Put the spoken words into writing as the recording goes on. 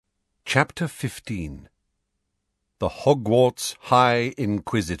Chapter 15 The Hogwarts High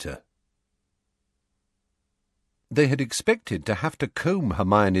Inquisitor. They had expected to have to comb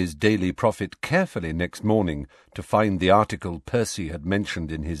Hermione's Daily Prophet carefully next morning to find the article Percy had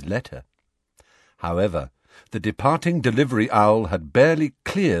mentioned in his letter. However, the departing delivery owl had barely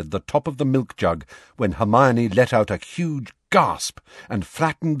cleared the top of the milk jug when Hermione let out a huge gasp and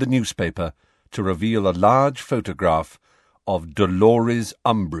flattened the newspaper to reveal a large photograph of Dolores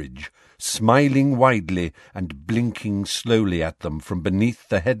Umbridge, smiling widely and blinking slowly at them from beneath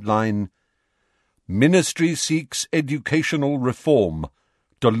the headline, "Ministry seeks educational reform.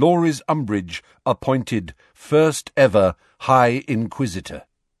 Dolores Umbridge appointed first ever High Inquisitor."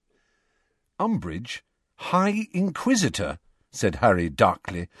 "Umbridge? High Inquisitor?" said Harry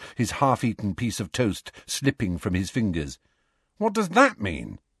darkly, his half-eaten piece of toast slipping from his fingers. "What does that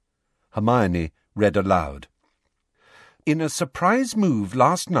mean?" Hermione read aloud. "In a surprise move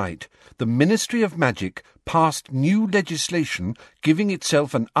last night, the Ministry of Magic passed new legislation giving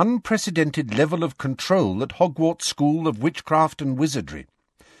itself an unprecedented level of control at Hogwarts School of Witchcraft and Wizardry.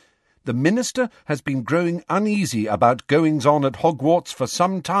 The Minister has been growing uneasy about goings-on at Hogwarts for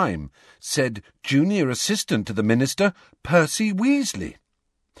some time," said Junior Assistant to the Minister, Percy Weasley.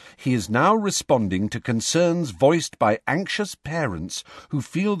 "He is now responding to concerns voiced by anxious parents who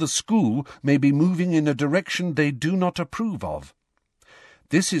feel the school may be moving in a direction they do not approve of.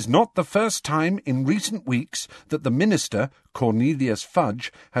 This is not the first time in recent weeks that the Minister, Cornelius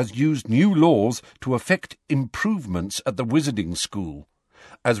Fudge, has used new laws to effect improvements at the Wizarding School.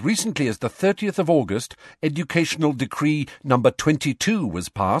 As recently as the 30th of August, Educational Decree No. 22 was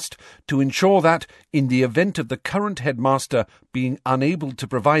passed to ensure that, in the event of the current headmaster being unable to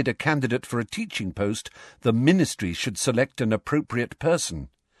provide a candidate for a teaching post, the Ministry should select an appropriate person.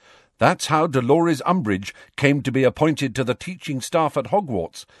 That's how Dolores Umbridge came to be appointed to the teaching staff at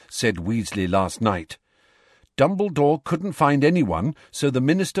Hogwarts," said Weasley last night. "Dumbledore couldn't find anyone, so the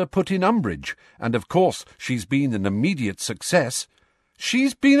Minister put in Umbridge, and of course she's been an immediate success."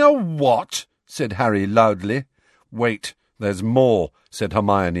 "She's been a what?" said Harry loudly. "Wait, there's more," said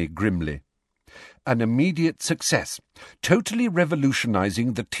Hermione grimly. "An immediate success, totally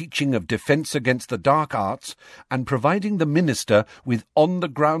revolutionizing the teaching of defense against the dark arts and providing the Minister with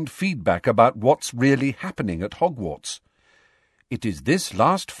on-the-ground feedback about what's really happening at Hogwarts. It is this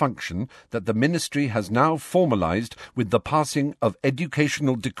last function that the Ministry has now formalized with the passing of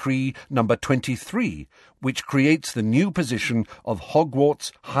Educational Decree No. 23, which creates the new position of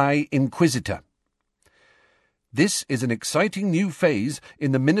Hogwarts High Inquisitor. This is an exciting new phase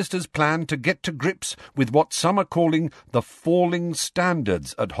in the Minister's plan to get to grips with what some are calling the falling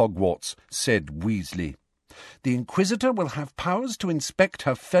standards at Hogwarts," said Weasley. "The Inquisitor will have powers to inspect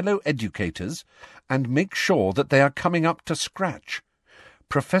her fellow educators and make sure that they are coming up to scratch.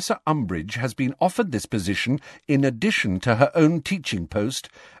 Professor Umbridge has been offered this position in addition to her own teaching post,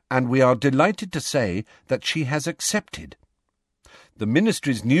 and we are delighted to say that she has accepted. The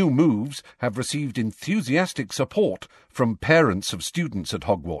Ministry's new moves have received enthusiastic support from parents of students at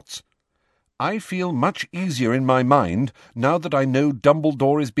Hogwarts. I feel much easier in my mind now that I know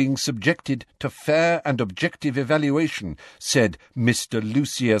Dumbledore is being subjected to fair and objective evaluation," said Mr.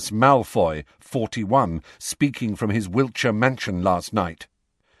 Lucius Malfoy, 41, speaking from his Wiltshire mansion last night.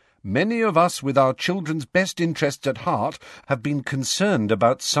 "Many of us with our children's best interests at heart have been concerned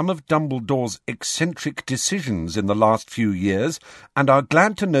about some of Dumbledore's eccentric decisions in the last few years and are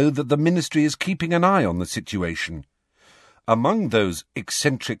glad to know that the Ministry is keeping an eye on the situation. Among those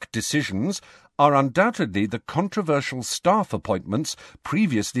eccentric decisions are undoubtedly the controversial staff appointments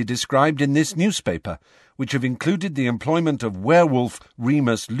previously described in this newspaper, which have included the employment of werewolf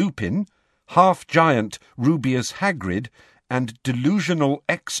Remus Lupin, half-giant Rubeus Hagrid, and delusional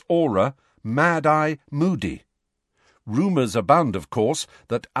ex-aura Mad-Eye Moody. Rumours abound, of course,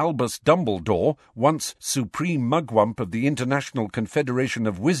 that Albus Dumbledore, once Supreme Mugwump of the International Confederation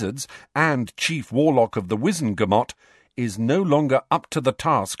of Wizards and Chief Warlock of the Wizengamot, is no longer up to the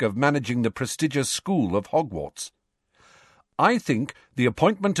task of managing the prestigious school of Hogwarts. I think the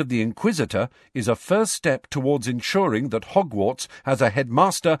appointment of the Inquisitor is a first step towards ensuring that Hogwarts has a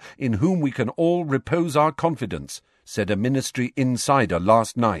headmaster in whom we can all repose our confidence," said a Ministry insider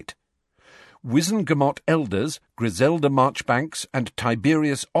last night. "Wizengamot elders Griselda Marchbanks and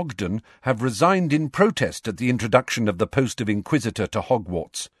Tiberius Ogden have resigned in protest at the introduction of the post of Inquisitor to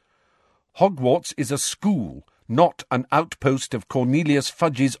Hogwarts. Hogwarts is a school, not an outpost of Cornelius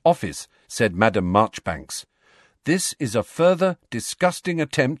Fudge's office," said Madame Marchbanks. "This is a further disgusting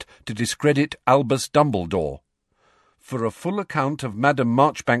attempt to discredit Albus Dumbledore. For a full account of Madame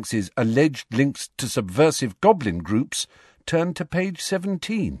Marchbanks's alleged links to subversive goblin groups, turn to page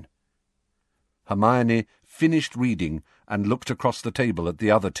 17. Hermione finished reading and looked across the table at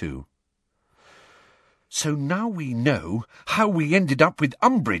the other two. "So now we know how we ended up with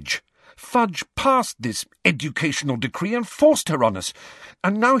Umbridge. Fudge passed this educational decree and forced her on us,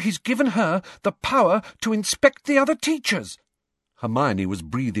 and now he's given her the power to inspect the other teachers." Hermione was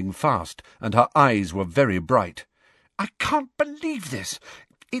breathing fast, and her eyes were very bright. "I can't believe this.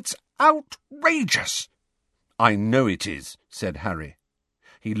 It's outrageous." "I know it is," said Harry.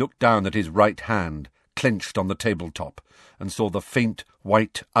 He looked down at his right hand, clenched on the tabletop, and saw the faint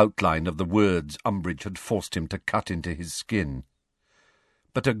white outline of the words Umbridge had forced him to cut into his skin.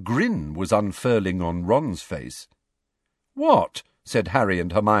 But a grin was unfurling on Ron's face. "What?" said Harry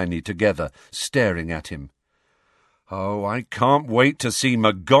and Hermione together, staring at him. "Oh, I can't wait to see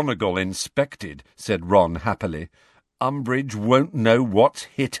McGonagall inspected," said Ron happily. "Umbridge won't know what's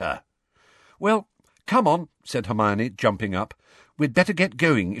hit her." "Well, come on," said Hermione, jumping up. "We'd better get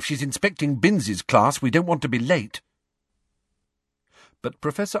going. If she's inspecting Binns's class, we don't want to be late." But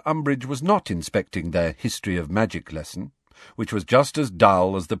Professor Umbridge was not inspecting their History of Magic lesson, which was just as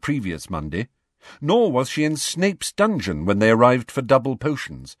dull as the previous Monday, nor was she in Snape's dungeon when they arrived for double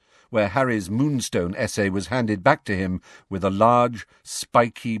potions, where Harry's Moonstone essay was handed back to him with a large,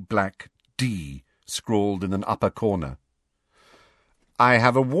 spiky black D scrawled in an upper corner. "I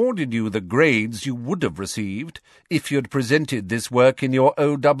have awarded you the grades you would have received if you'd presented this work in your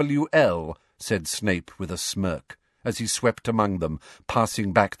OWL, said Snape with a smirk, as he swept among them,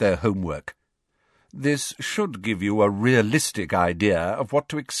 passing back their homework. "This should give you a realistic idea of what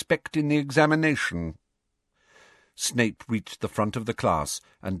to expect in the examination." Snape reached the front of the class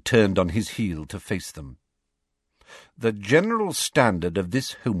and turned on his heel to face them. The general standard of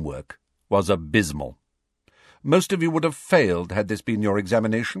this homework was abysmal. Most of you would have failed had this been your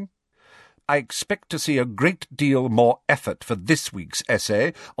examination. I expect to see a great deal more effort for this week's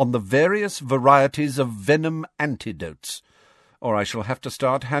essay on the various varieties of venom antidotes, or I shall have to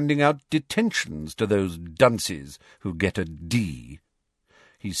start handing out detentions to those dunces who get a D.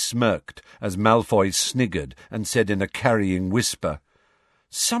 He smirked as Malfoy sniggered and said in a carrying whisper,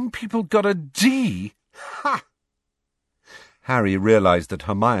 "Some people got a D? Ha!" Harry realized that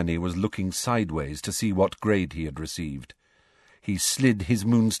Hermione was looking sideways to see what grade he had received. He slid his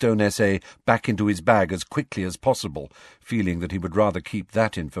Moonstone essay back into his bag as quickly as possible, feeling that he would rather keep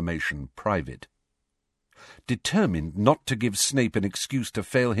that information private. Determined not to give Snape an excuse to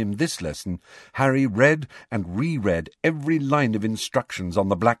fail him this lesson, Harry read and reread every line of instructions on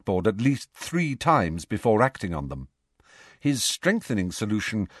the blackboard at least 3 times before acting on them. His strengthening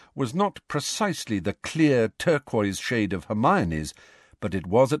solution was not precisely the clear turquoise shade of Hermione's, but it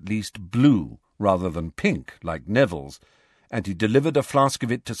was at least blue rather than pink like Neville's, and he delivered a flask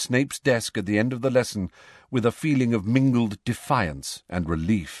of it to Snape's desk at the end of the lesson with a feeling of mingled defiance and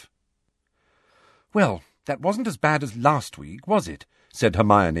relief. "Well, that wasn't as bad as last week, was it?" said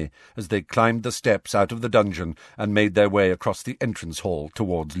Hermione, as they climbed the steps out of the dungeon and made their way across the entrance hall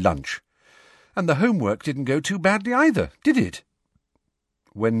towards lunch. "And the homework didn't go too badly either, did it?"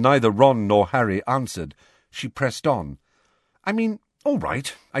 When neither Ron nor Harry answered, she pressed on. "I mean, all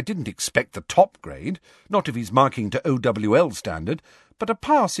right, I didn't expect the top grade, not if he's marking to OWL standard, but a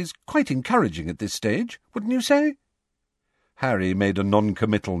pass is quite encouraging at this stage, wouldn't you say?" Harry made a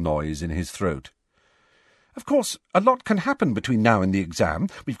non-committal noise in his throat. "Of course, a lot can happen between now and the exam.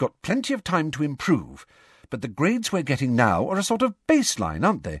 We've got plenty of time to improve. But the grades we're getting now are a sort of baseline,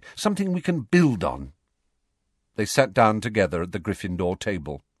 aren't they? Something we can build on." They sat down together at the Gryffindor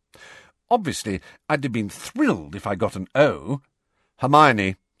table. "Obviously, I'd have been thrilled if I got an O."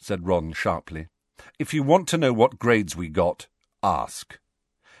 "Hermione," said Ron sharply, "if you want to know what grades we got, ask."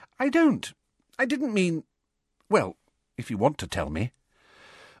 "I don't. I didn't mean... Well, if you want to tell me."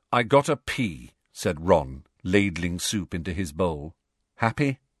 "I got a P," said Ron, ladling soup into his bowl.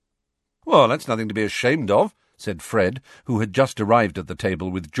 "Happy?" "Well, that's nothing to be ashamed of," said Fred, who had just arrived at the table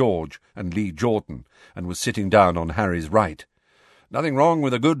with George and Lee Jordan, and was sitting down on Harry's right. "Nothing wrong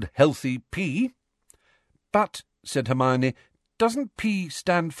with a good, healthy P." "But," said Hermione, "doesn't P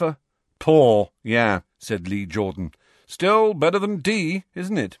stand for—" "Poor, yeah," said Lee Jordan. "Still better than D,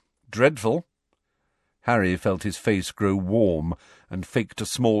 isn't it? Dreadful." Harry felt his face grow warm and faked a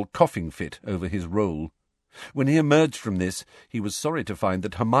small coughing fit over his roll. When he emerged from this, he was sorry to find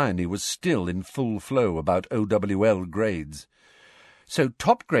that Hermione was still in full flow about OWL grades. "So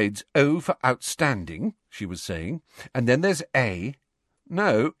top grade's O for outstanding," she was saying, "and then there's A—"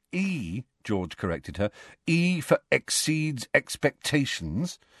 "No, E," George corrected her. "E for exceeds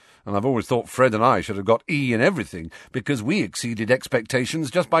expectations. And I've always thought Fred and I should have got E in everything, because we exceeded expectations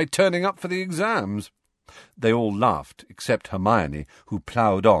just by turning up for the exams." They all laughed, except Hermione, who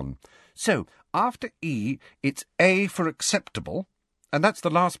ploughed on. "So, After E, it's A for acceptable, and that's the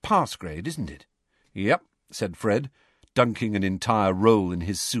last pass grade, isn't it? Yep, said Fred, dunking an entire roll in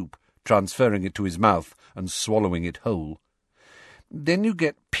his soup, transferring it to his mouth and swallowing it whole. Then you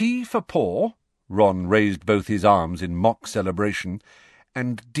get P for poor, Ron raised both his arms in mock celebration,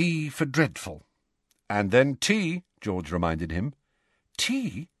 and D for dreadful. And then T, George reminded him.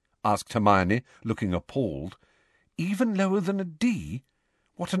 T? Asked Hermione, looking appalled. Even lower than a D?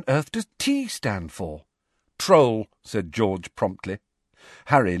 What on earth does T stand for? Troll, said George promptly.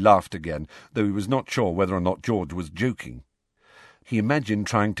 Harry laughed again, though he was not sure whether or not George was joking. He imagined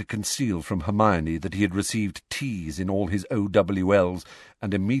trying to conceal from Hermione that he had received T's in all his OWLs,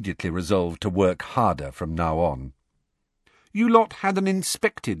 and immediately resolved to work harder from now on. "You lot had an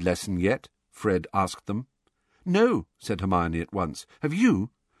inspected lesson yet?" Fred asked them. "No," said Hermione at once. "Have you?"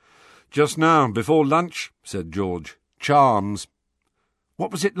 "Just now, before lunch," said George. "Charms."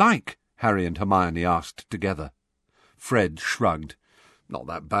 "What was it like?" Harry and Hermione asked together. Fred shrugged. "Not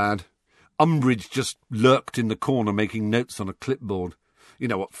that bad. Umbridge just lurked in the corner making notes on a clipboard. You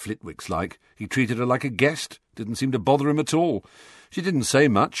know what Flitwick's like. He treated her like a guest. Didn't seem to bother him at all. She didn't say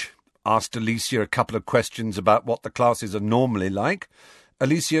much. Asked Alicia a couple of questions about what the classes are normally like.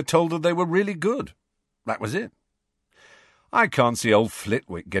 Alicia told her they were really good. That was it." "I can't see old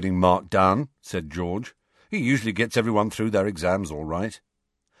Flitwick getting marked down," said George. "He usually gets everyone through their exams all right."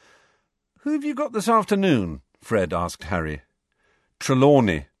 "Who have you got this afternoon?" Fred asked Harry.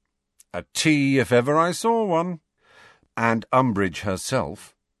 "Trelawney. A T if ever I saw one. And Umbridge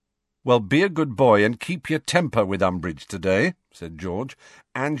herself." "Well, be a good boy and keep your temper with Umbridge today," said George.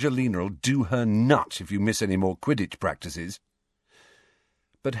 "Angelina'll do her nut if you miss any more Quidditch practices."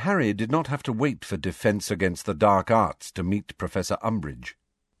 But Harry did not have to wait for Defence Against the Dark Arts to meet Professor Umbridge.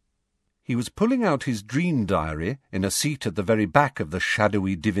 He was pulling out his dream diary in a seat at the very back of the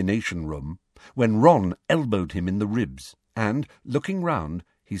shadowy divination room when Ron elbowed him in the ribs, and, looking round,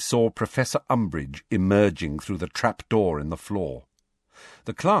 he saw Professor Umbridge emerging through the trap-door in the floor.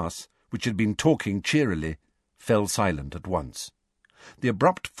 The class, which had been talking cheerily, fell silent at once. The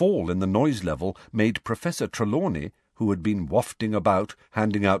abrupt fall in the noise level made Professor Trelawney, who had been wafting about,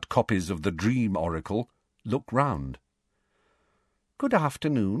 handing out copies of the Dream Oracle, look round. "Good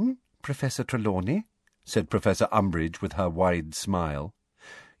afternoon, Professor Trelawney," said Professor Umbridge with her wide smile.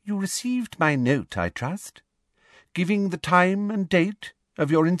 "You received my note, I trust? Giving the time and date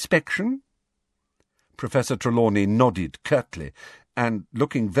of your inspection?" Professor Trelawney nodded curtly, and,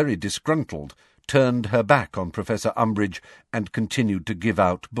 looking very disgruntled, turned her back on Professor Umbridge and continued to give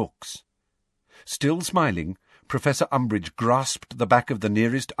out books. Still smiling, Professor Umbridge grasped the back of the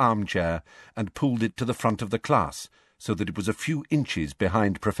nearest armchair and pulled it to the front of the class, so that it was a few inches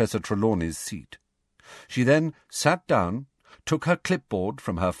behind Professor Trelawney's seat. She then sat down, took her clipboard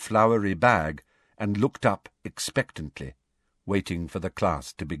from her flowery bag, and looked up expectantly, waiting for the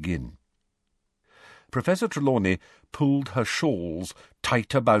class to begin. Professor Trelawney pulled her shawls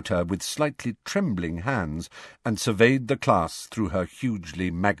tight about her with slightly trembling hands and surveyed the class through her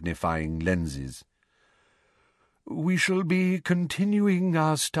hugely magnifying lenses. "We shall be continuing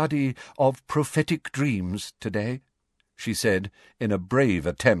our study of prophetic dreams today," she said, in a brave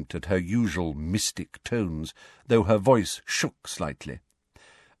attempt at her usual mystic tones, though her voice shook slightly.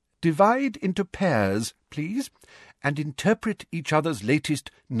 "Divide into pairs, please, and interpret each other's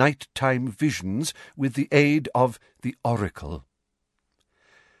latest night-time visions with the aid of the oracle."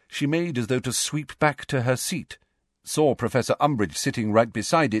 She made as though to sweep back to her seat, saw Professor Umbridge sitting right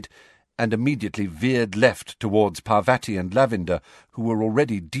beside it, and immediately veered left towards Parvati and Lavender, who were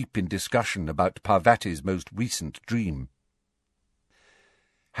already deep in discussion about Parvati's most recent dream.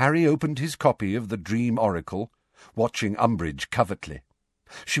 Harry opened his copy of the Dream Oracle, watching Umbridge covertly.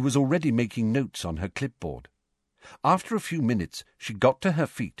 She was already making notes on her clipboard. After a few minutes she got to her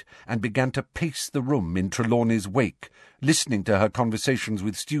feet and began to pace the room in Trelawney's wake, listening to her conversations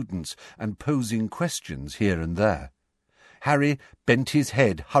with students and posing questions here and there. Harry bent his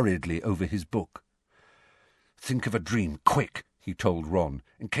head hurriedly over his book. "Think of a dream, quick," he told Ron,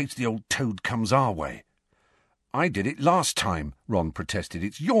 "in case the old toad comes our way." "I did it last time," Ron protested.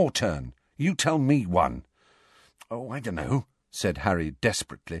 "It's your turn. You tell me one." "Oh, I don't know," said Harry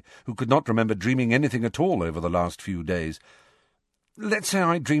desperately, who could not remember dreaming anything at all over the last few days. "Let's say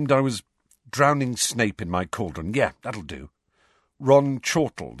I dreamed I was drowning Snape in my cauldron. Yeah, that'll do." Ron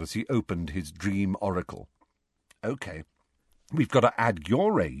chortled as he opened his dream oracle. "OK. We've got to add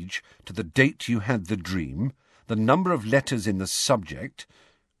your age to the date you had the dream, the number of letters in the subject.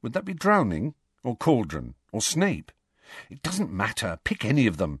 Would that be drowning, or cauldron, or Snape?" "It doesn't matter. Pick any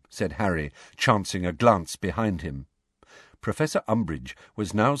of them," said Harry, chancing a glance behind him. Professor Umbridge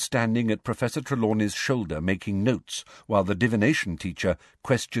was now standing at Professor Trelawney's shoulder making notes, while the divination teacher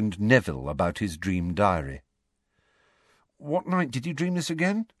questioned Neville about his dream diary. "What night did you dream this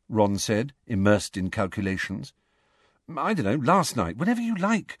again?" Ron said, immersed in calculations. "I don't know, last night, whenever you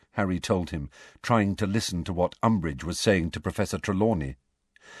like," Harry told him, trying to listen to what Umbridge was saying to Professor Trelawney.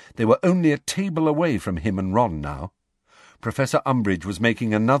 They were only a table away from him and Ron now. Professor Umbridge was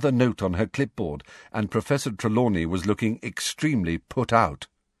making another note on her clipboard, and Professor Trelawney was looking extremely put out.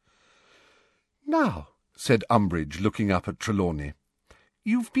 "Now," said Umbridge, looking up at Trelawney,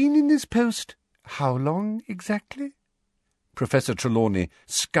 "you've been in this post how long exactly?" Professor Trelawney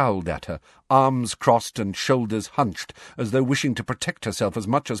scowled at her, arms crossed and shoulders hunched, as though wishing to protect herself as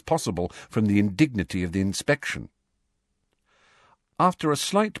much as possible from the indignity of the inspection. After a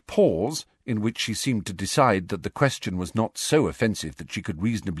slight pause, in which she seemed to decide that the question was not so offensive that she could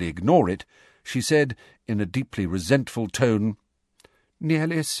reasonably ignore it, she said, in a deeply resentful tone,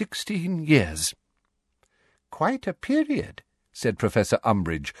 "Nearly 16 years. "Quite a period," said Professor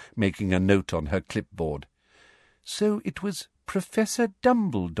Umbridge, making a note on her clipboard. "So it was Professor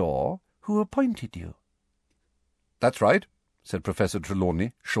Dumbledore who appointed you?" "That's right," said Professor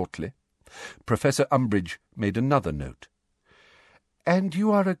Trelawney, shortly. Professor Umbridge made another note. "And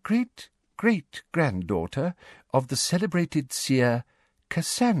you are a great-great-granddaughter of the celebrated seer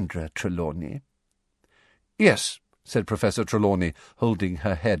Cassandra Trelawney?" "Yes," said Professor Trelawney, holding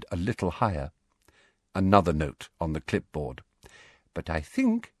her head a little higher. Another note on the clipboard. "But I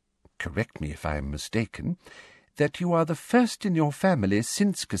think, correct me if I am mistaken, that you are the first in your family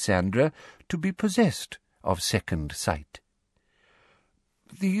since Cassandra to be possessed of second sight."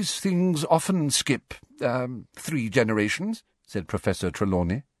 "These things often skip 3 generations," said Professor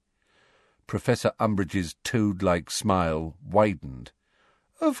Trelawney. Professor Umbridge's toad-like smile widened.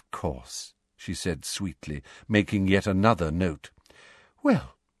 "Of course," she said sweetly, making yet another note.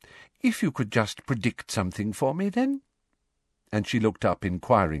 "Well, if you could just predict something for me, then?" And she looked up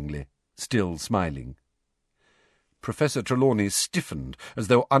inquiringly, still smiling. Professor Trelawney stiffened, as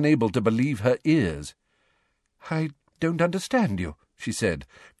though unable to believe her ears. "I don't understand you," she said,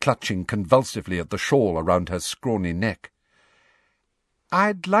 clutching convulsively at the shawl around her scrawny neck.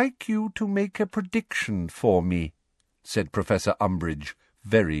 "I'd like you to make a prediction for me," said Professor Umbridge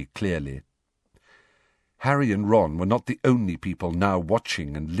very clearly. Harry and Ron were not the only people now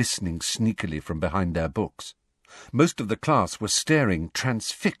watching and listening sneakily from behind their books. Most of the class were staring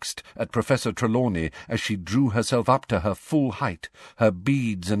transfixed at Professor Trelawney as she drew herself up to her full height, her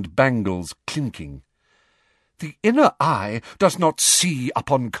beads and bangles clinking. "The inner eye does not see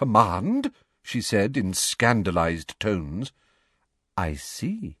upon command," she said in scandalized tones. "I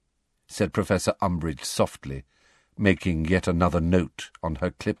see," said Professor Umbridge softly, making yet another note on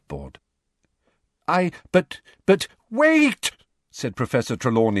her clipboard. But wait!" said Professor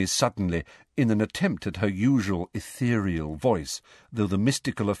Trelawney suddenly, in an attempt at her usual ethereal voice, though the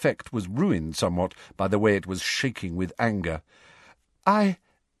mystical effect was ruined somewhat by the way it was shaking with anger. I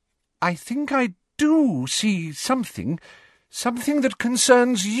think I do see something that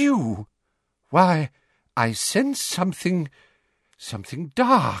concerns you. Why, I sense something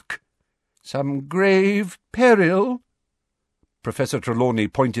dark, some grave peril." Professor Trelawney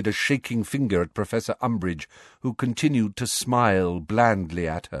pointed a shaking finger at Professor Umbridge, who continued to smile blandly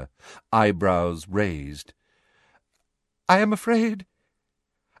at her, eyebrows raised. I am afraid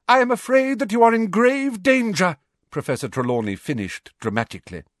that you are in grave danger," Professor Trelawney finished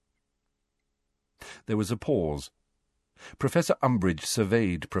dramatically. There was a pause. Professor Umbridge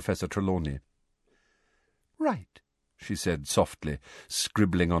surveyed Professor Trelawney. "Right," she said softly,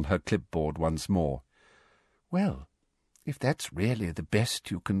 scribbling on her clipboard once more. "Well, if that's really the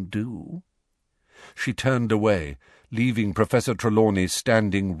best you can do—" She turned away, leaving Professor Trelawney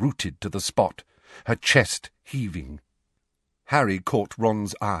standing rooted to the spot, her chest heaving. Harry caught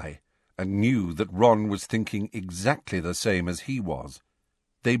Ron's eye, and knew that Ron was thinking exactly the same as he was.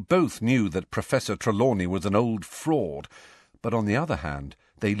 They both knew that Professor Trelawney was an old fraud, but on the other hand,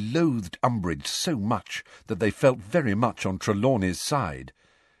 they loathed Umbridge so much that they felt very much on Trelawney's side,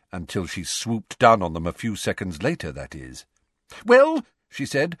 until she swooped down on them a few seconds later, that is. "Well," she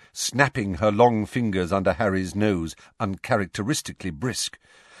said, snapping her long fingers under Harry's nose, uncharacteristically brisk,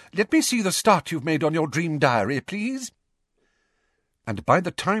 "let me see the start you've made on your dream diary, please." And by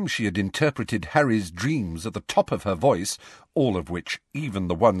the time she had interpreted Harry's dreams at the top of her voice, all of which, even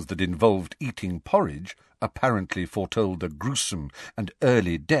the ones that involved eating porridge, apparently foretold a gruesome and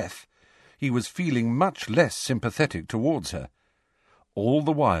early death, he was feeling much less sympathetic towards her. All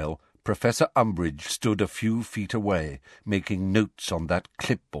the while, Professor Umbridge stood a few feet away, making notes on that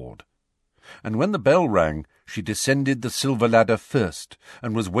clipboard. and when the bell rang, she descended the silver ladder first,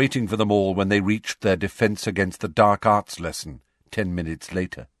 and was waiting for them all when they reached their defence against the dark arts lesson 10 minutes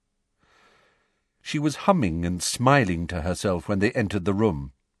later. She was humming and smiling to herself when they entered the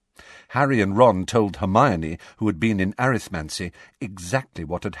room. Harry and Ron told Hermione, who had been in arithmancy, exactly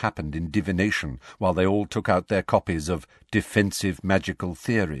what had happened in divination, while they all took out their copies of Defensive Magical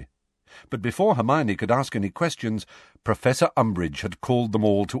Theory. But before Hermione could ask any questions, Professor Umbridge had called them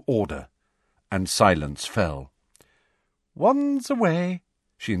all to order, and silence fell. "Wands away,"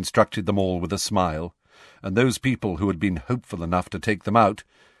 she instructed them all with a smile, and those people who had been hopeful enough to take them out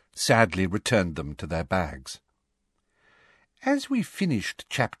sadly returned them to their bags. "As we finished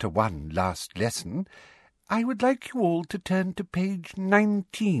Chapter 1 last lesson, I would like you all to turn to page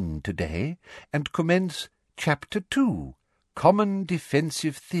 19 today and commence Chapter 2, Common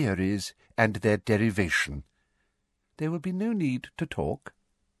Defensive Theories and Their Derivation. There will be no need to talk."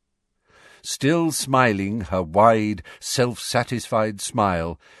 Still smiling her wide, self-satisfied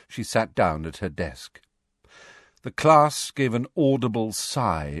smile, she sat down at her desk. The class gave an audible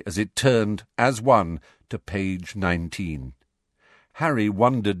sigh as it turned, as one, to page 19. Harry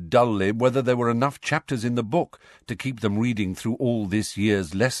wondered dully whether there were enough chapters in the book to keep them reading through all this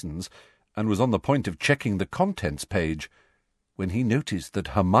year's lessons, and was on the point of checking the contents page, when he noticed that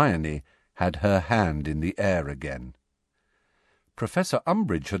Hermione had her hand in the air again. Professor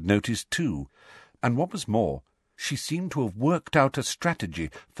Umbridge had noticed too, and what was more, she seemed to have worked out a strategy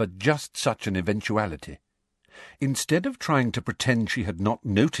for just such an eventuality. Instead of trying to pretend she had not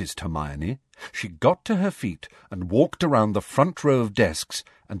noticed Hermione, she got to her feet and walked around the front row of desks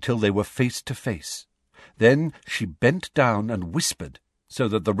until they were face to face. Then she bent down and whispered, so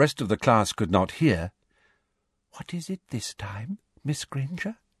that the rest of the class could not hear, "What is it this time, Miss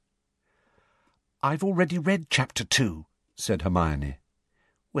Granger?" "I've already read Chapter 2, said Hermione.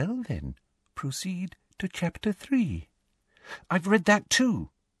 "Well, then, proceed to Chapter 3. "I've read that too.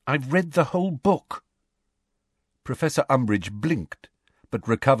 I've read the whole book." Professor Umbridge blinked, but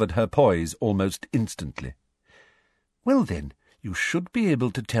recovered her poise almost instantly. "Well, then, you should be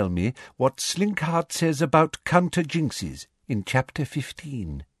able to tell me what Slinkhart says about counter-jinxes in Chapter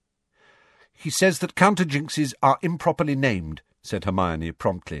 15. "He says that counter-jinxes are improperly named," said Hermione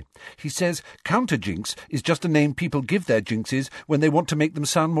promptly. "He says counter-jinx is just a name people give their jinxes when they want to make them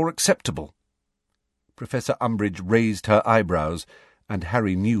sound more acceptable." Professor Umbridge raised her eyebrows, and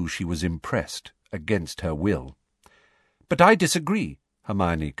Harry knew she was impressed, against her will. "But I disagree,"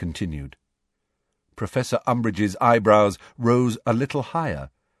 Hermione continued. Professor Umbridge's eyebrows rose a little higher,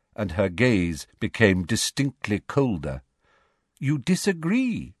 and her gaze became distinctly colder. "You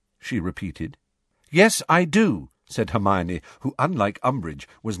disagree," she repeated. "Yes, I do," said Hermione, who, unlike Umbridge,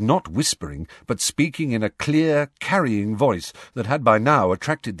 was not whispering, but speaking in a clear, carrying voice that had by now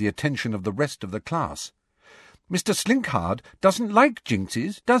attracted the attention of the rest of the class. "Mr. Slinkhard doesn't like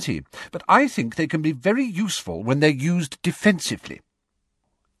jinxes, does he? But I think they can be very useful when they're used defensively."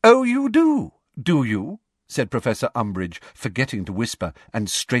 "Oh, you do you?" said Professor Umbridge, forgetting to whisper and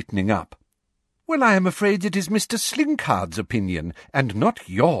straightening up. "Well, I am afraid it is Mr. Slinkhard's opinion, and not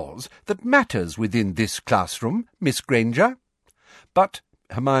yours, that matters within this classroom, Miss Granger." "But,"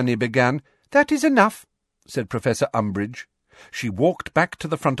 Hermione began. "That is enough," said Professor Umbridge. She walked back to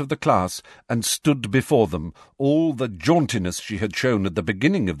the front of the class and stood before them, all the jauntiness she had shown at the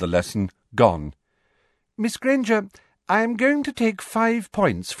beginning of the lesson gone. "Miss Granger, I am going to take 5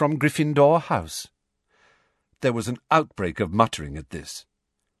 points from Gryffindor House." There was an outbreak of muttering at this.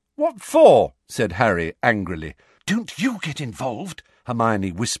 "What for?" said Harry angrily. "Don't you get involved,"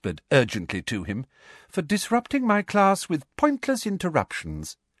 Hermione whispered urgently to him. "For disrupting my class with pointless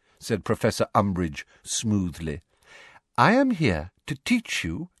interruptions," said Professor Umbridge smoothly. "I am here to teach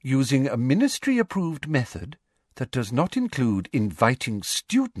you using a ministry-approved method that does not include inviting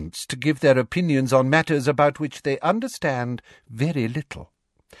students to give their opinions on matters about which they understand very little.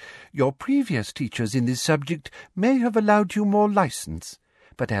 Your previous teachers in this subject may have allowed you more license,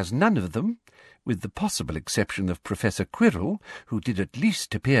 but as none of them, with the possible exception of Professor Quirrell, who did at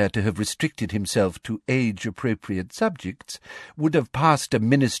least appear to have restricted himself to age-appropriate subjects, would have passed a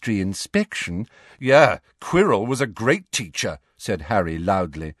ministry inspection—" "Yeah, Quirrell was a great teacher," said Harry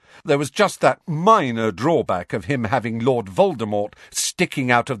loudly. "There was just that minor drawback of him having Lord Voldemort sticking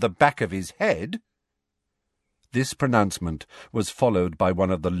out of the back of his head." This pronouncement was followed by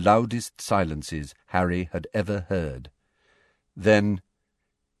one of the loudest silences Harry had ever heard. Then,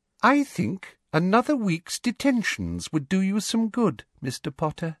 "I think another week's detentions would do you some good, Mr.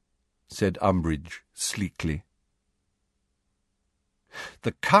 Potter," said Umbridge sleekly.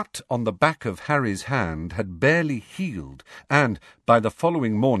 The cut on the back of Harry's hand had barely healed, and, by the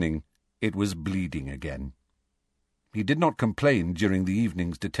following morning, It was bleeding again. He did not complain during the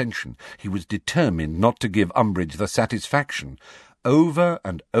evening's detention. He was determined not to give Umbridge the satisfaction. Over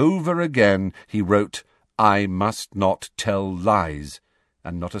and over again he wrote, "I must not tell lies,"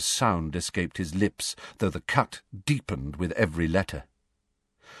 and not a sound escaped his lips, though the cut deepened with every letter.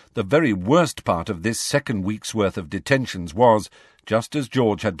 The very worst part of this second week's worth of detentions was, just as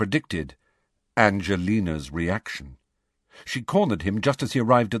George had predicted, Angelina's reaction. She cornered him just as he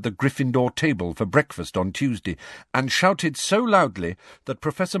arrived at the Gryffindor table for breakfast on Tuesday, and shouted so loudly that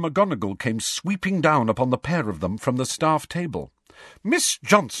Professor McGonagall came sweeping down upon the pair of them from the staff table. "Miss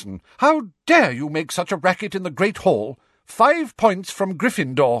Johnson, how dare you make such a racket in the Great Hall? 5 points from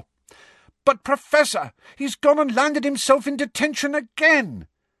Gryffindor." "But, Professor, he's gone and landed himself in detention again."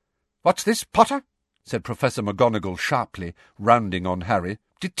 "What's this, Potter?" said Professor McGonagall sharply, rounding on Harry.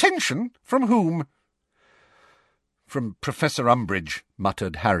 "Detention? From whom?" "From Professor Umbridge,"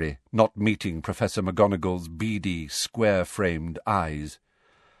 muttered Harry, not meeting Professor McGonagall's beady, square-framed eyes.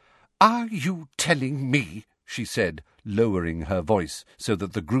 "Are you telling me," she said, lowering her voice so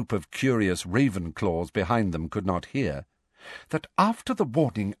that the group of curious Ravenclaws behind them could not hear, "that after the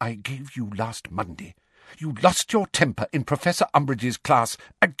warning I gave you last Monday, you lost your temper in Professor Umbridge's class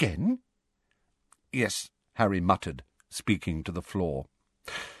again?" "Yes," Harry muttered, speaking to the floor.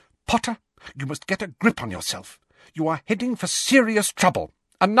 "Potter, you must get a grip on yourself. You are heading for serious trouble.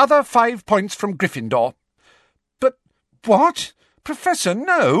 Another 5 points from Gryffindor." "But what? Professor,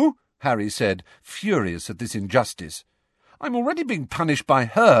 no," Harry said, furious at this injustice. "I'm already being punished by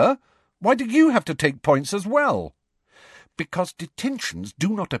her. Why do you have to take points as well?" "Because detentions do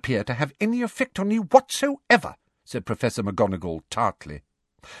not appear to have any effect on you whatsoever," said Professor McGonagall tartly.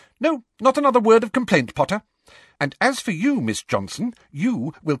 "No, not another word of complaint, Potter. And as for you, Miss Johnson,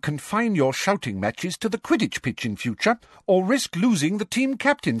 you will confine your shouting matches to the Quidditch pitch in future, or risk losing the team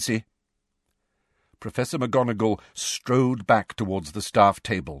captaincy." Professor McGonagall strode back towards the staff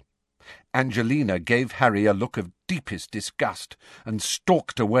table. Angelina gave Harry a look of deepest disgust and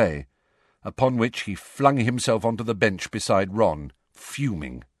stalked away, upon which he flung himself onto the bench beside Ron,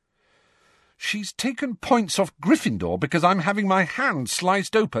 fuming. "She's taken points off Gryffindor because I'm having my hand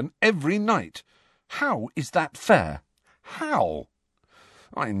sliced open every night. How is that fair? How?"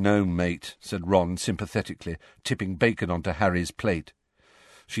 "I know, mate," said Ron sympathetically, tipping bacon onto Harry's plate.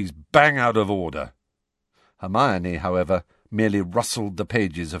 "She's bang out of order." Hermione, however, merely rustled the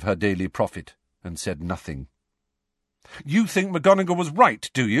pages of her Daily Prophet and said nothing. "You think McGonagall was right,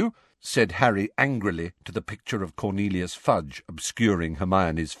 do you?" said Harry angrily to the picture of Cornelius Fudge obscuring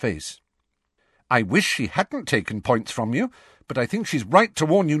Hermione's face. "I wish she hadn't taken points from you, but I think she's right to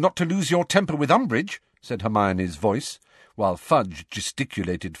warn you not to lose your temper with Umbridge," said Hermione's voice, while Fudge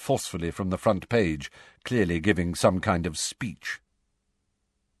gesticulated forcefully from the front page, clearly giving some kind of speech.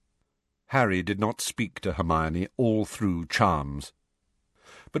 Harry did not speak to Hermione all through Charms,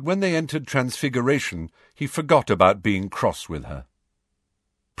 but when they entered Transfiguration he forgot about being cross with her.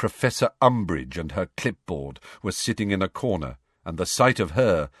 Professor Umbridge and her clipboard were sitting in a corner, and the sight of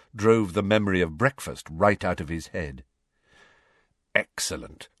her drove the memory of breakfast right out of his head.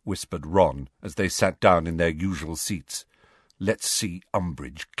 "Excellent," whispered Ron as they sat down in their usual seats. "Let's see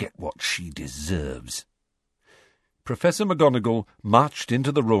Umbridge get what she deserves." Professor McGonagall marched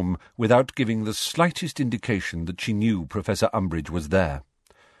into the room without giving the slightest indication that she knew Professor Umbridge was there.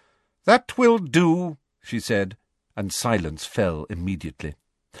 "That will do," she said, and silence fell immediately.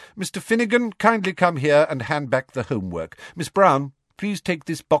 "Mr. Finnegan, kindly come here and hand back the homework. Miss Brown, please take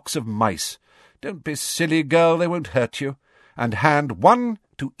this box of mice. Don't be silly, girl, they won't hurt you. And hand 1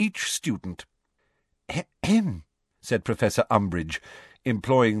 to each student." "Ahem," said Professor Umbridge,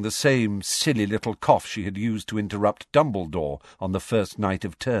 employing the same silly little cough she had used to interrupt Dumbledore on the first night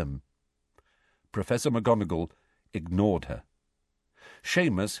of term. Professor McGonagall ignored her.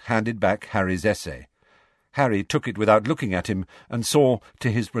 Seamus handed back Harry's essay. Harry took it without looking at him, and saw,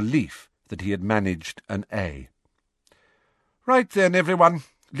 to his relief, that he had managed an A. "Right then, everyone,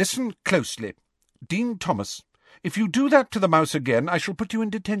 listen closely. Dean Thomas, if you do that to the mouse again, I shall put you in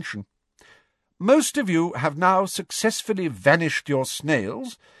detention. Most of you have now successfully vanished your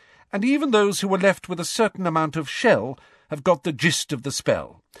snails, and even those who were left with a certain amount of shell have got the gist of the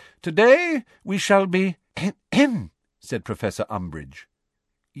spell. Today we shall be—" "Ahem," said Professor Umbridge.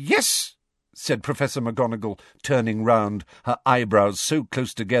 "Yes," said Professor McGonagall, turning round, her eyebrows so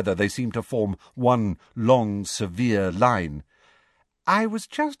close together they seemed to form one long, severe line. "I was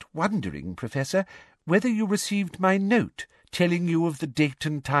just wondering, Professor, whether you received my note telling you of the date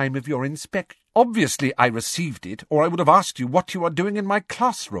and time of your inspection." "Obviously I received it, or I would have asked you what you are doing in my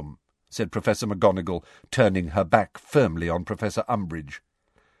classroom," said Professor McGonagall, turning her back firmly on Professor Umbridge.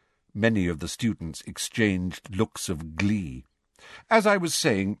 Many of the students exchanged looks of glee. "As I was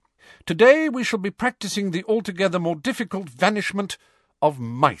saying, today we shall be practicing the altogether more difficult vanishment of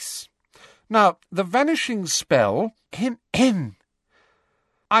mice. Now, the vanishing spell—"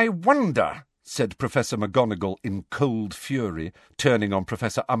 "I wonder," said Professor McGonagall in cold fury, turning on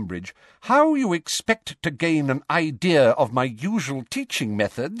Professor Umbridge, "how you expect to gain an idea of my usual teaching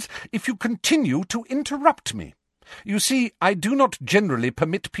methods if you continue to interrupt me. You see, I do not generally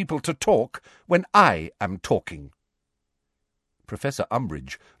permit people to talk when I am talking." Professor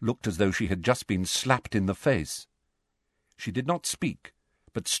Umbridge looked as though she had just been slapped in the face. She did not speak,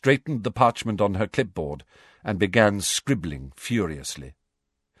 but straightened the parchment on her clipboard and began scribbling furiously.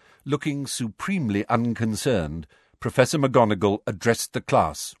 Looking supremely unconcerned, Professor McGonagall addressed the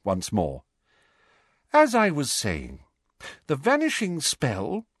class once more. "As I was saying, the vanishing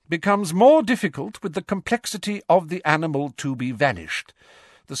spell becomes more difficult with the complexity of the animal to be vanished.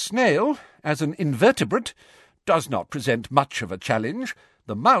 The snail, as an invertebrate, does not present much of a challenge.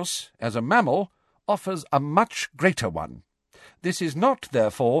 The mouse, as a mammal, offers a much greater one. This is not,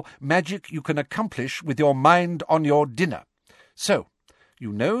 therefore, magic you can accomplish with your mind on your dinner. So,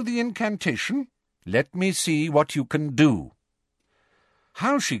 you know the incantation. Let me see what you can do."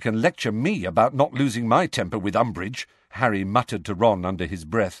 "How she can lecture me about not losing my temper with Umbridge," Harry muttered to Ron under his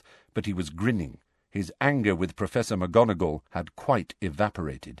breath, but he was grinning. His anger with Professor McGonagall had quite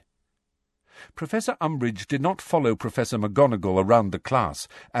evaporated. Professor Umbridge did not follow Professor McGonagall around the class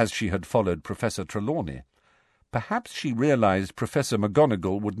as she had followed Professor Trelawney. Perhaps she realized Professor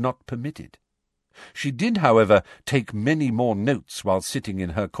McGonagall would not permit it. She did, however, take many more notes while sitting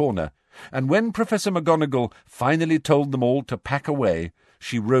in her corner, and when Professor McGonagall finally told them all to pack away,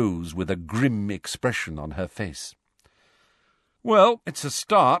 she rose with a grim expression on her face. "Well, it's a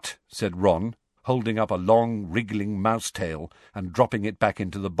start," said Ron, holding up a long, wriggling mouse-tail and dropping it back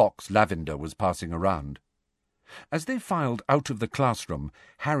into the box Lavender was passing around. As they filed out of the classroom,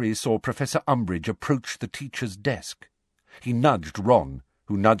 Harry saw Professor Umbridge approach the teacher's desk. He nudged Ron,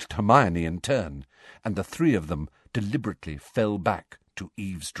 who nudged Hermione in turn, and the three of them deliberately fell back to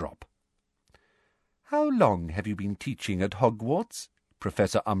eavesdrop. "How long have you been teaching at Hogwarts?"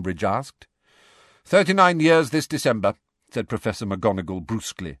 Professor Umbridge asked. 39 years this December," said Professor McGonagall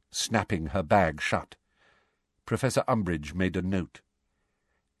brusquely, snapping her bag shut. Professor Umbridge made a note.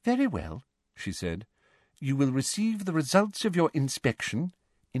 "Very well," she said. "You will receive the results of your inspection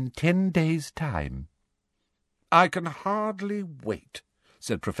in 10 days' time." "I can hardly wait,"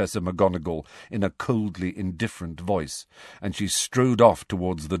 said Professor McGonagall in a coldly indifferent voice, and she strode off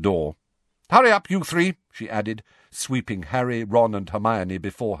towards the door. "Hurry up, you three," she added, sweeping Harry, Ron, and Hermione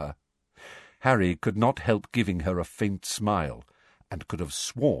before her. Harry could not help giving her a faint smile, and could have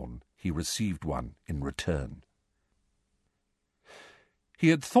sworn he received one in return. He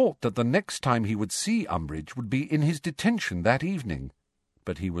had thought that the next time he would see Umbridge would be in his detention that evening,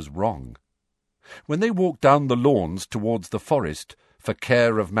 but he was wrong. When they walked down the lawns towards the forest for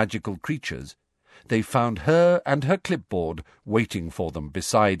care of magical creatures, they found her and her clipboard waiting for them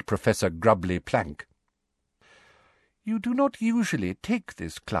beside Professor Grubbly Plank. "You do not usually take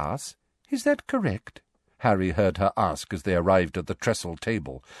this class, is that correct?" Harry heard her ask as they arrived at the trestle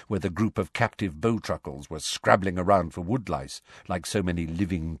table, where the group of captive bowtruckles were scrabbling around for woodlice, like so many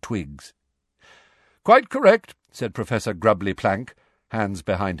living twigs. "Quite correct," said Professor Grubbly Plank, hands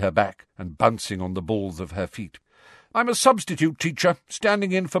behind her back and bouncing on the balls of her feet. "I'm a substitute teacher,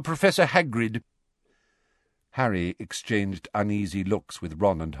 standing in for Professor Hagrid." Harry exchanged uneasy looks with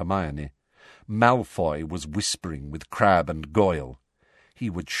Ron and Hermione. Malfoy was whispering with Crabbe and Goyle. He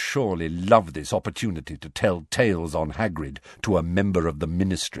would surely love this opportunity to tell tales on Hagrid to a member of the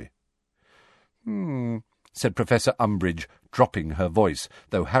Ministry. Said Professor Umbridge, dropping her voice,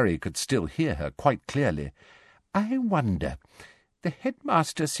 though Harry could still hear her quite clearly. "I wonder. The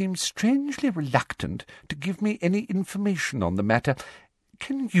headmaster seems strangely reluctant to give me any information on the matter.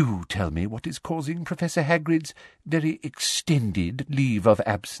 Can you tell me what is causing Professor Hagrid's very extended leave of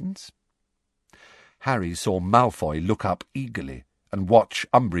absence?" Harry saw Malfoy look up eagerly and watch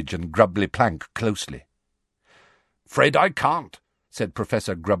Umbridge and Grubbly Plank closely. "'Fraid I can't," said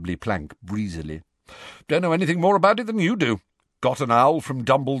Professor Grubbly Plank breezily. "Don't know anything more about it than you do. Got an owl from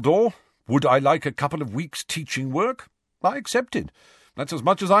Dumbledore. Would I like a couple of weeks' teaching work? I accepted. That's as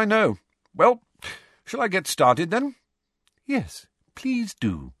much as I know. Well, shall I get started, then?" "Yes, please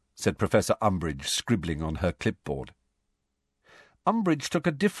do," said Professor Umbridge, scribbling on her clipboard. Umbridge took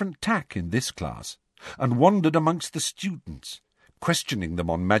a different tack in this class, and wandered amongst the students, questioning them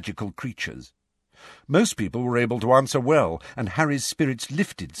on magical creatures. Most people were able to answer well, and Harry's spirits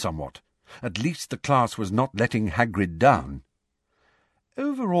lifted somewhat. At least the class was not letting Hagrid down.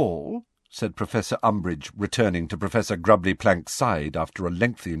 "Overall," said Professor Umbridge, returning to Professor Grubbly-Plank's side after a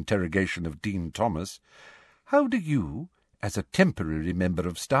lengthy interrogation of Dean Thomas, "how do you, as a temporary member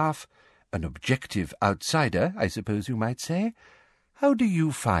of staff, an objective outsider, I suppose you might say, how do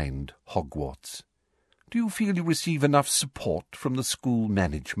you find Hogwarts? Do you feel you receive enough support from the school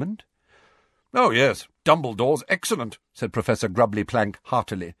management?" "Oh, yes, Dumbledore's excellent," said Professor Grubbly-Plank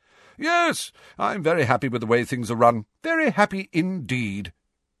heartily. "Yes, I'm very happy with the way things are run. Very happy indeed."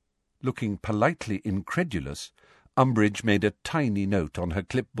 Looking politely incredulous, Umbridge made a tiny note on her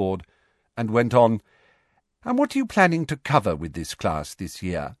clipboard and went on, "And what are you planning to cover with this class this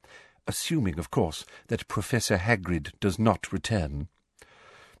year? Assuming, of course, that Professor Hagrid does not return."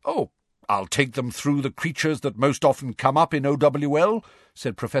 "Oh, I'll take them through the creatures that most often come up in OWL,"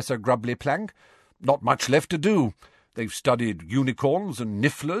 said Professor Grubbly-Plank. "Not much left to do. They've studied unicorns and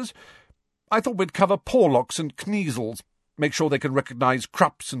nifflers. I thought we'd cover Porlocks and Kneazles, make sure they can recognise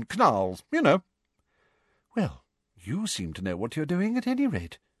Krupps and Knarls, you know." "Well, you seem to know what you're doing at any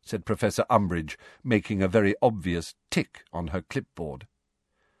rate," said Professor Umbridge, making a very obvious tick on her clipboard.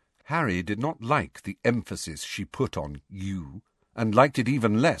 Harry did not like the emphasis she put on you, and liked it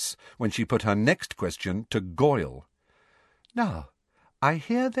even less when she put her next question to Goyle. "Now, I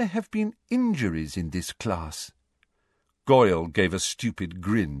hear there have been injuries in this class." Goyle gave a stupid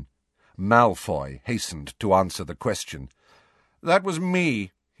grin. Malfoy hastened to answer the question. "That was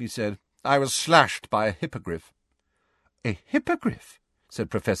me," he said. "I was slashed by a hippogriff." "A hippogriff?"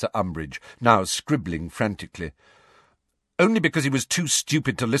 said Professor Umbridge, now scribbling frantically. "Only because he was too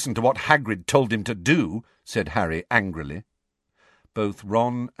stupid to listen to what Hagrid told him to do," said Harry angrily. Both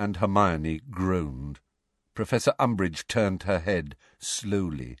Ron and Hermione groaned. Professor Umbridge turned her head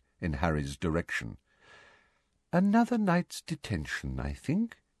slowly in Harry's direction. "Another night's detention, I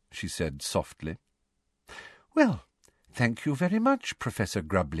think," she said softly. "Well, thank you very much, Professor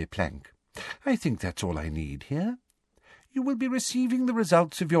Grubbly-Plank. I think that's all I need here. You will be receiving the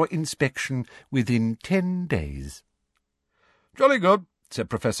results of your inspection within 10 days. "Jolly good," said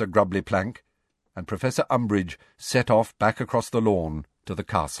Professor Grubbly-Plank, and Professor Umbridge set off back across the lawn to the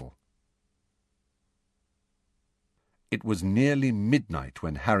castle. It was nearly midnight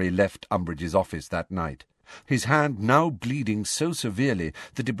when Harry left Umbridge's office that night, his hand now bleeding so severely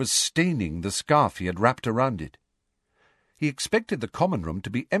that it was staining the scarf he had wrapped around it. He expected the common room to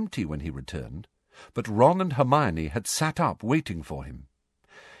be empty when he returned, but Ron and Hermione had sat up waiting for him.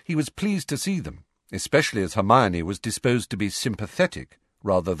 He was pleased to see them, especially as Hermione was disposed to be sympathetic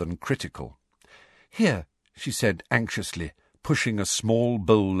rather than critical. "Here," she said anxiously, pushing a small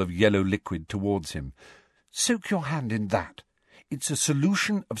bowl of yellow liquid towards him. "Soak your hand in that. It's a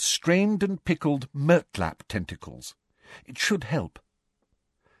solution of strained and pickled murtlap tentacles. It should help."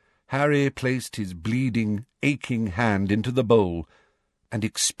 Harry placed his bleeding, aching hand into the bowl and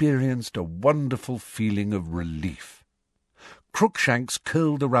experienced a wonderful feeling of relief. Crookshanks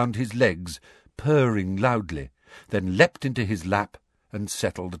curled around his legs, purring loudly, then leapt into his lap and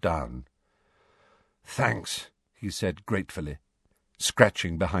settled down. "Thanks," he said gratefully,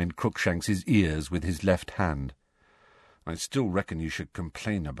 scratching behind Crookshanks's ears with his left hand. "I still reckon you should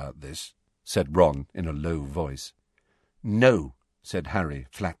complain about this," said Ron in a low voice. "No," said Harry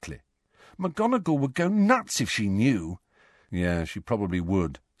flatly. "McGonagall would go nuts if she knew." "Yeah, she probably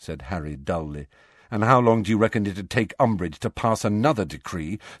would," said Harry dully. "And how long do you reckon it'd take Umbridge to pass another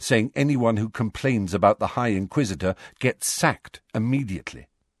decree saying anyone who complains about the High Inquisitor gets sacked immediately?"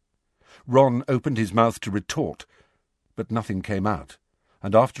 Ron opened his mouth to retort, but nothing came out,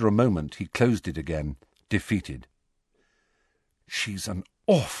 and after a moment he closed it again, defeated. "She's an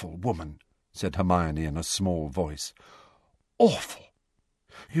awful woman," said Hermione in a small voice. "Awful.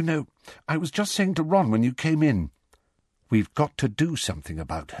 You know, I was just saying to Ron when you came in, we've got to do something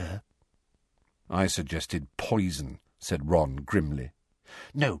about her." "I suggested poison," said Ron grimly.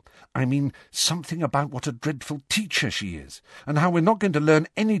 "No, I mean something about what a dreadful teacher she is, and how we're not going to learn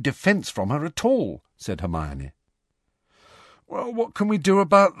any defence from her at all," said Hermione. "Well, what can we do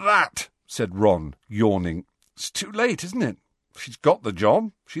about that?" said Ron, yawning. "It's too late, isn't it? She's got the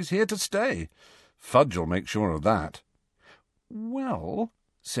job. She's here to stay. Fudge'll make sure of that." "Well,"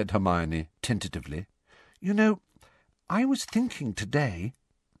 said Hermione tentatively, "you know, I was thinking today—"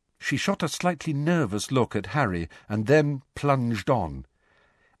 She shot a slightly nervous look at Harry and then plunged on.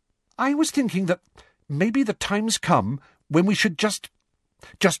 "I was thinking that maybe the time's come when we should just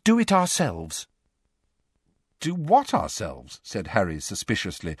do it ourselves." "Do what ourselves?" said Harry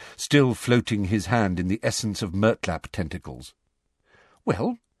suspiciously, still floating his hand in the essence of murtlap tentacles.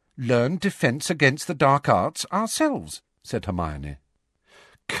 "Well, learn defence against the dark arts ourselves," said Hermione.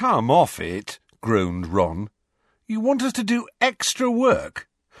 "Come off it," groaned Ron. You want us to do extra work?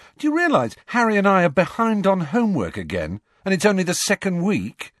 Do you realise Harry and I are behind on homework again, and it's only the second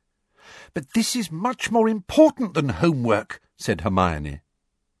week? But this is much more important than homework, said Hermione.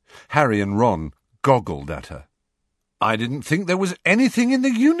 Harry and Ron goggled at her. I didn't think there was anything in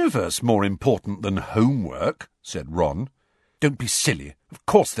the universe more important than homework, said Ron. Don't be silly. Of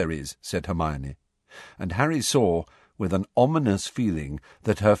course there is, said Hermione. And Harry saw, with an ominous feeling,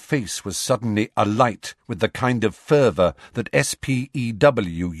 that her face was suddenly alight with the kind of fervour that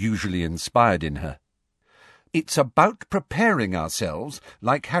SPEW usually inspired in her. It's about preparing ourselves,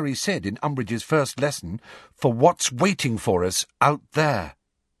 like Harry said in Umbridge's first lesson, for what's waiting for us out there.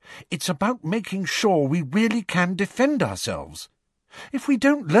 It's about making sure we really can defend ourselves. If we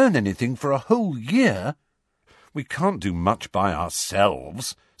don't learn anything for a whole year... We can't do much by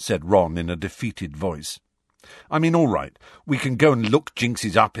ourselves, said Ron in a defeated voice. I mean, all right, we can go and look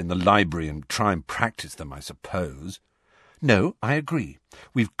jinxes up in the library and try and practice them, I suppose. No, I agree.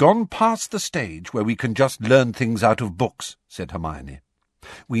 We've gone past the stage where we can just learn things out of books, said Hermione.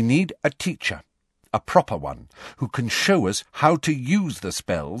 We need a teacher, a proper one, who can show us how to use the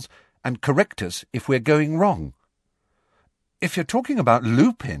spells and correct us if we're going wrong. If you're talking about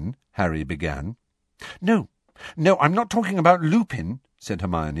Lupin, Harry began. No, I'm not talking about Lupin, said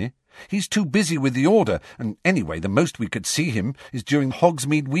Hermione. He's too busy with the Order, and anyway, the most we could see him is during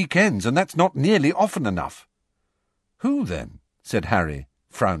Hogsmeade weekends, and that's not nearly often enough. Who, then? Said Harry,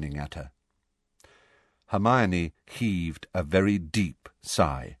 frowning at her. Hermione heaved a very deep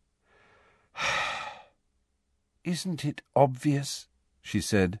sigh. Isn't it obvious? She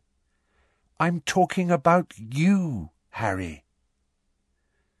said. I'm talking about you, Harry.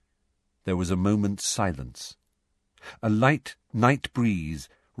 There was a moment's silence. A light night breeze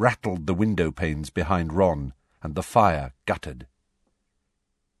rattled the window-panes behind Ron, and the fire guttered.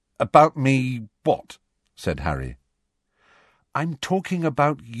 About me what? Said Harry. I'm talking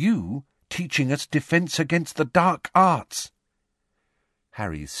about you teaching us defence against the dark arts.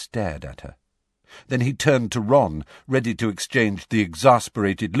 Harry stared at her. Then he turned to Ron, ready to exchange the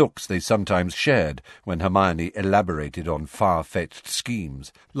exasperated looks they sometimes shared when Hermione elaborated on far-fetched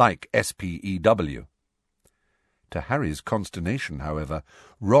schemes, like SPEW. To Harry's consternation, however,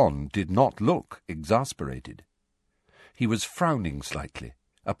 Ron did not look exasperated. He was frowning slightly,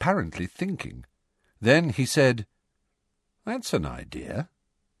 apparently thinking. Then he said, That's an idea.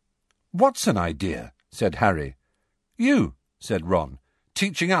 What's an idea? Said Harry. You, said Ron,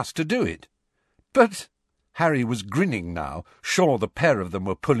 teaching us to do it. But... Harry was grinning now, sure the pair of them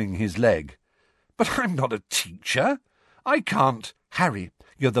were pulling his leg. But I'm not a teacher. I can't... Harry,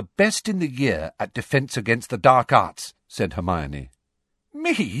 you're the best in the year at defence against the dark arts, said Hermione.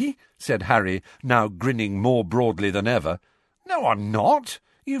 Me? Said Harry, now grinning more broadly than ever. No, I'm not.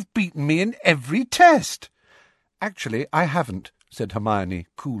 You've beaten me in every test. Actually, I haven't, said Hermione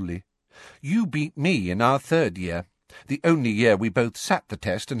coolly. You beat me in our third year, the only year we both sat the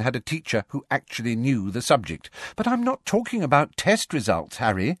test and had a teacher who actually knew the subject. But I'm not talking about test results,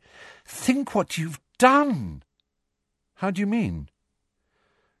 Harry. Think what you've done. How do you mean?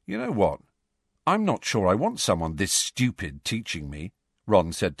 You know what? I'm not sure I want someone this stupid teaching me,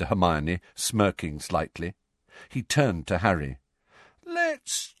 Ron said to Hermione, smirking slightly. He turned to Harry.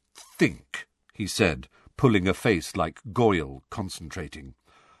 Let's think, he said, pulling a face like Goyle, concentrating.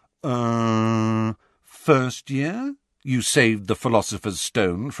 First year? You saved the Philosopher's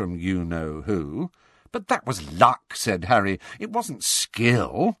Stone from you-know-who. But that was luck, said Harry. It wasn't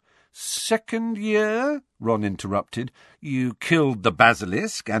skill. Second year? Ron interrupted. You killed the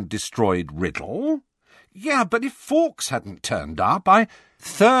basilisk and destroyed Riddle. Yeah, but if Fawkes hadn't turned up,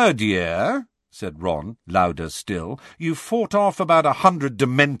 Third year, said Ron, louder still. You fought off about 100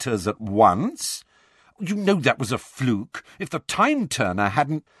 Dementors at once. You know that was a fluke. If the Time-Turner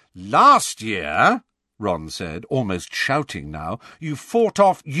hadn't... Last year, Ron said, almost shouting now, you fought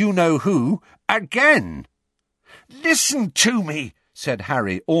off you-know-who again. Listen to me, said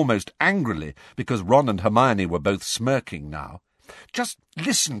Harry, almost angrily, because Ron and Hermione were both smirking now. Just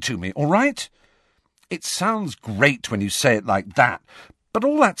listen to me, all right? It sounds great when you say it like that, but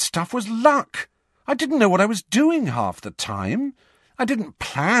all that stuff was luck. I didn't know what I was doing half the time. I didn't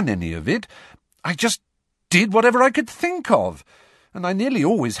plan any of it. I just did whatever I could think of, and I nearly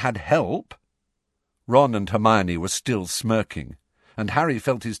always had help. Ron and Hermione were still smirking, and Harry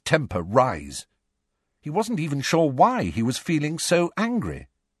felt his temper rise. He wasn't even sure why he was feeling so angry.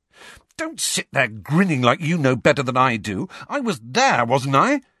 Don't sit there grinning like you know better than I do. I was there, wasn't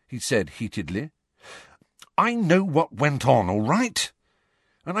I? He said heatedly. I know what went on, all right?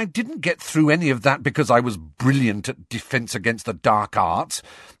 And I didn't get through any of that because I was brilliant at defence against the dark arts.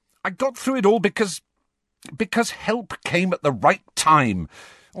 I got through it all because... because help came at the right time,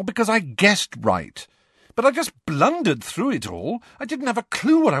 or because I guessed right. But I just blundered through it all. I didn't have a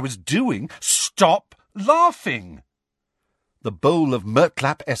clue what I was doing. Stop laughing!" The bowl of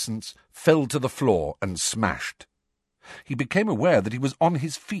Murtlap essence fell to the floor and smashed. He became aware that he was on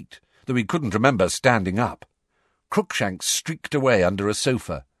his feet, though he couldn't remember standing up. Crookshanks streaked away under a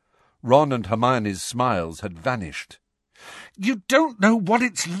sofa. Ron and Hermione's smiles had vanished. "You don't know what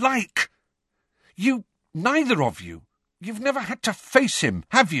it's like. Neither of you. You've never had to face him,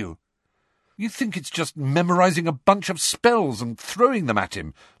 have you? You think it's just memorizing a bunch of spells and throwing them at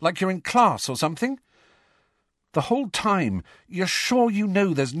him, like you're in class or something? The whole time you're sure you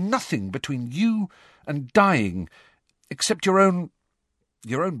know there's nothing between you and dying, except your own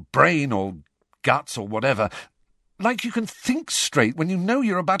brain or guts or whatever. Like you can think straight when you know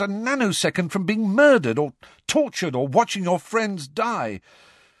you're about a nanosecond from being murdered or tortured or watching your friends die.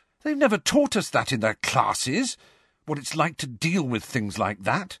 They've never taught us that in their classes, what it's like to deal with things like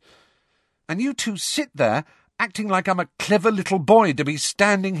that. And you two sit there acting like I'm a clever little boy to be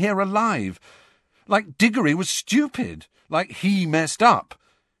standing here alive. Like Diggory was stupid, like he messed up.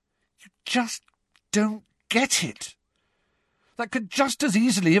 You just don't get it. That could just as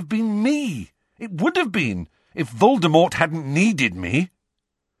easily have been me. It would have been, if Voldemort hadn't needed me."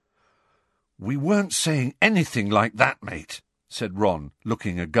 "We weren't saying anything like that, mate," said Ron,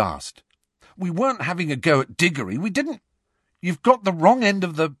 looking aghast. "We weren't having a go at Diggory. We didn't. You've got the wrong end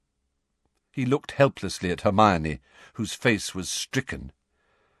of the—" He looked helplessly at Hermione, whose face was stricken.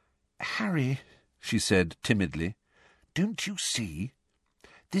 "Harry," she said timidly, "don't you see?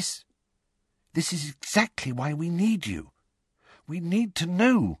 This is exactly why we need you. We need to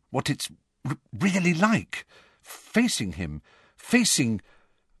know what it's really like, facing him, facing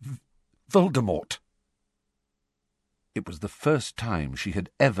Voldemort." It was the first time she had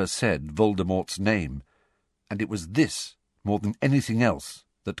ever said Voldemort's name, and it was this, more than anything else,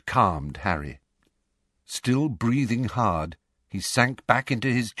 that calmed Harry. Still breathing hard, he sank back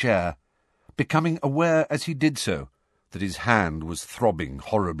into his chair, becoming aware as he did so that his hand was throbbing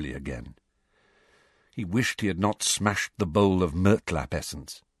horribly again. He wished he had not smashed the bowl of Murtlap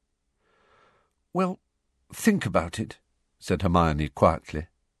essence. "Well, think about it," said Hermione quietly.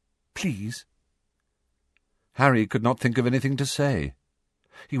 "Please." Harry could not think of anything to say.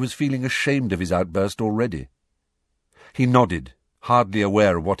 He was feeling ashamed of his outburst already. He nodded, hardly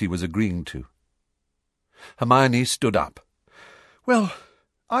aware of what he was agreeing to. Hermione stood up. "Well,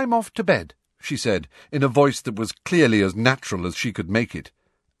 I'm off to bed," she said, in a voice that was clearly as natural as she could make it.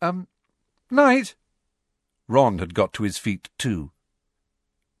 Night." Ron had got to his feet too.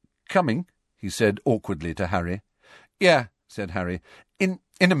 "Coming?" he said awkwardly to Harry. "Yeah," said Harry. In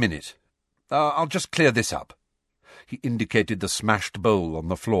a minute. I'll just clear this up." He indicated the smashed bowl on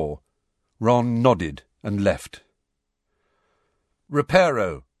the floor. Ron nodded and left.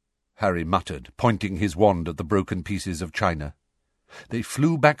 "Reparo," Harry muttered, pointing his wand at the broken pieces of china. They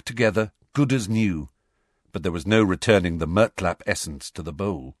flew back together, good as new, but there was no returning the Murtlap essence to the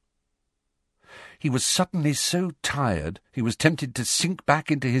bowl. He was suddenly so tired he was tempted to sink back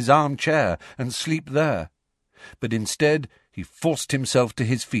into his armchair and sleep there, but instead he forced himself to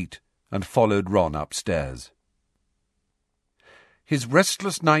his feet and followed Ron upstairs. His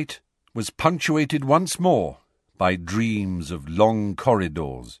restless night was punctuated once more by dreams of long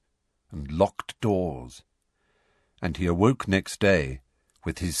corridors and locked doors, and he awoke next day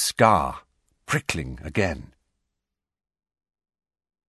with his scar prickling again.